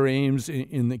their aims.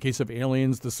 In the case of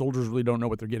Aliens, the soldiers really don't know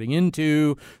what they're getting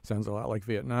into. Sounds a lot like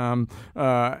Vietnam,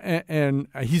 and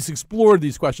he's explored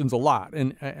these questions a lot.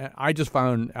 And I just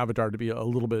found Avatar to be a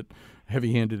little bit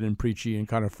heavy-handed and preachy and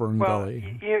kind of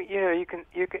Fern-Gully. You can.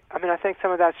 I mean, I think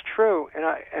some of that's true,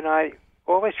 and I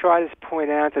always try to point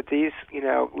out that these,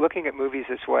 looking at movies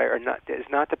this way is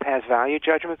not to pass value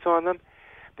judgments on them,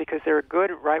 because they're good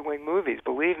right-wing movies.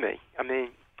 Believe me. I mean,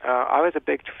 I was a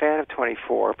big fan of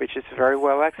 24, which is very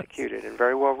well executed and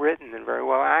very well written and very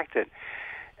well acted.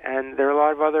 And there are a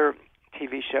lot of other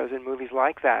TV shows and movies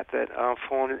like that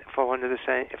fall into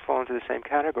the same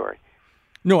category.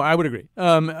 No, I would agree.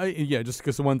 Just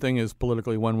because the one thing is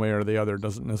politically one way or the other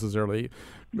doesn't necessarily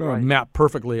map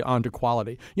perfectly onto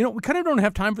quality. We kind of don't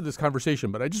have time for this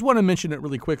conversation, but I just want to mention it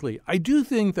really quickly. I do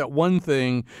think that one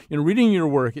thing, reading your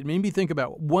work, it made me think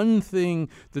about one thing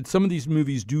that some of these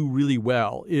movies do really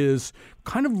well is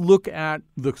kind of look at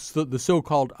the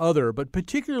so-called other, but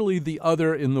particularly the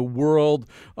other in the world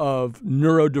of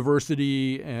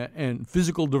neurodiversity and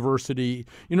physical diversity.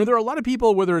 There are a lot of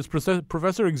people, whether it's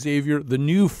Professor Xavier, the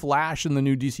new Flash in the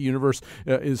new DC universe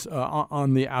is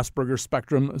on the Asperger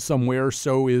spectrum somewhere.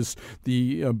 So is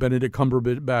the Benedict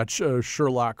Cumberbatch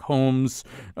Sherlock Holmes.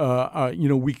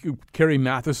 Carrie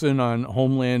Matheson on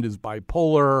Homeland is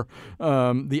bipolar.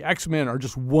 The X-Men are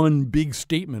just one big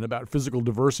statement about physical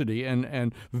diversity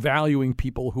and valuing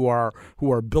people who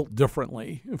are built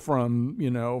differently from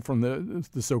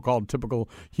the so-called typical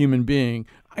human being.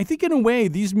 I think in a way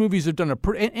these movies have done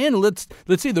and let's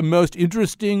say the most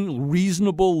interesting,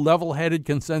 reasonable, level-headed,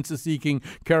 consensus-seeking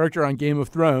character on Game of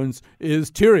Thrones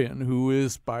is Tyrion, who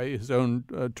is by his own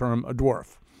term a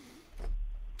dwarf.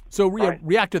 So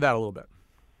react to that a little bit.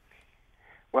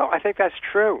 Well, I think that's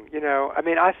true.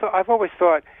 I've always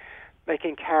thought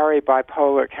making Carrie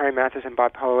Matheson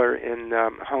bipolar in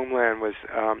Homeland was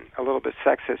a little bit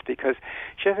sexist because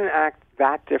she doesn't act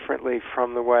that differently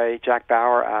from the way Jack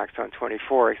Bauer acts on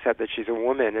 24, except that she's a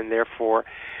woman and therefore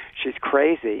she's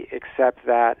crazy, except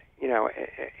that,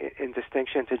 in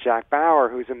distinction to Jack Bauer,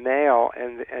 who's a male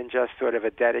and just sort of a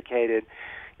dedicated,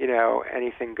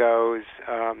 anything goes,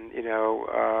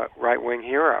 right-wing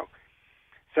hero.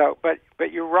 So, but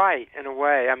you're right in a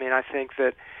way. I mean, I think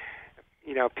that,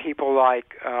 people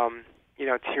like,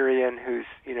 Tyrion, who's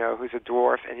a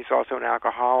dwarf, and he's also an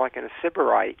alcoholic and a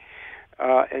sybarite,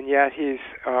 and yet he's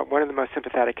one of the most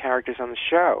sympathetic characters on the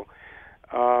show.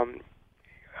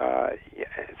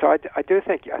 So I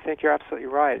think you're absolutely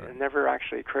right. It never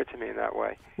actually occurred to me in that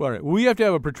way. Well, right. We have to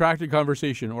have a protracted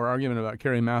conversation or argument about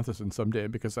Carrie Matheson someday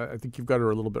because I think you've got her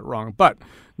a little bit wrong. But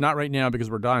not right now because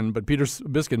we're done. But Peter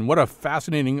Biskin, what a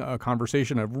fascinating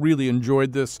conversation. I've really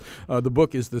enjoyed this. The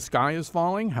book is The Sky is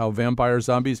Falling, How Vampires,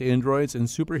 Zombies, Androids, and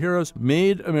Superheroes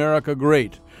Made America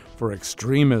Great for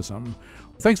Extremism.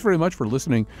 Thanks very much for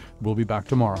listening. We'll be back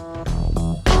tomorrow.